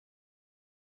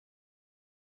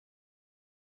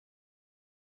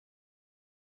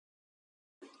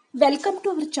Welcome to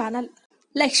our channel.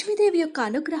 Lakshmidevi యొక్క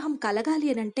అనుగ్రహం కలగాలి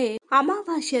అనంటే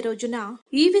అమావాస్య రోజున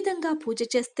ఈ విధంగా పూజ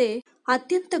చేస్తే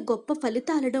అత్యంత గొప్ప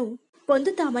ఫలితాలను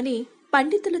పొందుతామని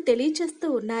పండితులు తెలియచేస్తూ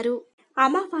ఉన్నారు.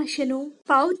 అమావాస్యను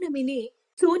పౌర్ణమిని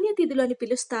శూన్యతిథులు అని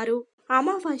పిలుస్తారు.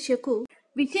 అమావాస్యకు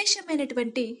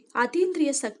విశేషమైనటువంటి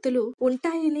అతీంద్రియ శక్తులు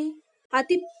ఉంటాయని,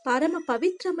 అతి పరమ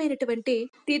పవిత్రమైనటువంటి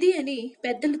తిథి అని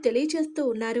పెద్దలు తెలియజేస్తూ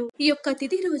ఉన్నారు. ఈ యొక్క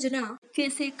తిథి రోజున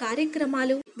చేసే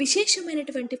కార్యక్రమాలు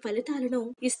విశేషమైనటువంటి ఫలితాలను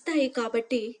ఇస్తాయి.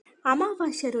 కాబట్టి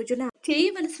అమావాస్య రోజున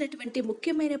చేయవలసినటువంటి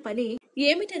ముఖ్యమైన పని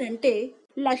ఏమిటనంటే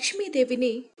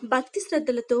లక్ష్మీదేవిని భక్తి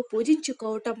శ్రద్ధలతో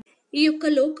పూజించుకోవటం. ఈ యొక్క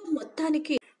లోకం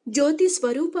మొత్తానికి జ్యోతి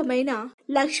స్వరూపమైన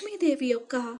లక్ష్మీదేవి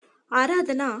యొక్క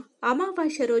ఆరాధన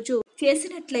అమావాస్య రోజు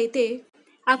చేసినట్లయితే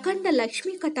అఖండ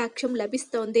లక్ష్మీ కటాక్షం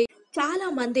లభిస్తోంది. చాలా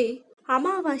మంది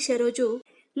అమావాస్య రోజు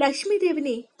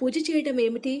లక్ష్మీదేవిని పూజ చేయడం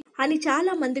ఏమిటి అని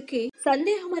చాలా మందికి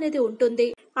సందేహం అనేది ఉంటుంది.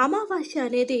 అమావాస్య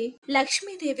అనేది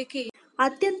లక్ష్మీదేవికి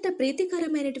అత్యంత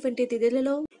ప్రీతికరమైనటువంటి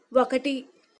తిథులలో ఒకటి.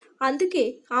 అందుకే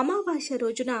అమావాస్య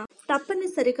రోజున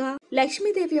తప్పనిసరిగా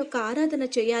లక్ష్మీదేవి యొక్క ఆరాధన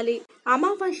చేయాలి.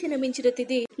 అమావాస్యను మించిన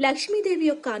తిథి లక్ష్మీదేవి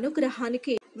యొక్క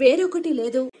అనుగ్రహానికి వేరొకటి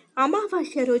లేదు.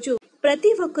 అమావాస్య రోజు ప్రతి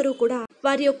ఒక్కరూ కూడా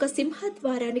వారి యొక్క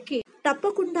సింహద్వారానికి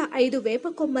తప్పకుండా 5 వేప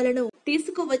కొమ్మలను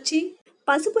తీసుకువచ్చి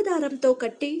పసుపు దారంతో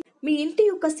కట్టి మీ ఇంటి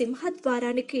యొక్క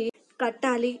సింహద్వారానికి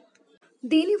కట్టాలి.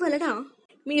 దీని వలన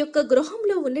మీ యొక్క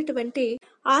గృహంలో ఉన్నటువంటి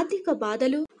ఆర్థిక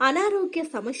బాధలు, అనారోగ్య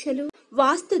సమస్యలు,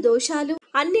 వాస్తు దోషాలు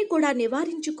అన్ని కూడా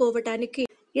నివారించుకోవటానికి,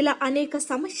 ఇలా అనేక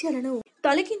సమస్యలను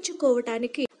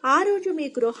తొలగించుకోవటానికి ఆ రోజు మీ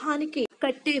గృహానికి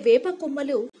కట్టే వేప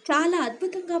కొమ్మలు చాలా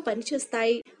అద్భుతంగా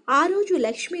పనిచేస్తాయి. ఆ రోజు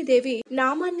లక్ష్మీదేవి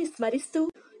నామాన్ని స్మరిస్తూ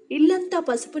ఇల్లంతా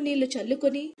పసుపు నీళ్లు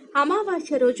చల్లుకొని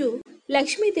అమావాస్య రోజు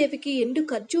లక్ష్మీదేవికి ఎండు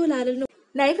ఖర్జూరాలను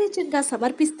నైవేద్యంగా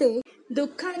సమర్పిస్తే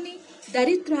దుఃఖాన్ని,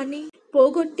 దరిద్రాన్ని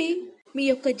పోగొట్టి మీ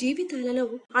యొక్క జీవితాలలో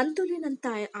అంతులేనంత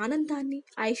ఆనందాన్ని,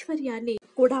 ఐశ్వర్యాన్ని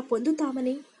కూడా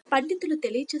పొందుతామని పండితులు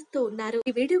తెలియజేస్తూ ఉన్నారు.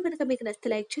 ఈ వీడియో కనుక మీకు నచ్చితే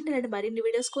లైక్ చేయండి. మరిన్ని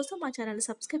వీడియోస్ కోసం మా ఛానల్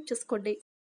సబ్స్క్రైబ్ చేసుకోండి.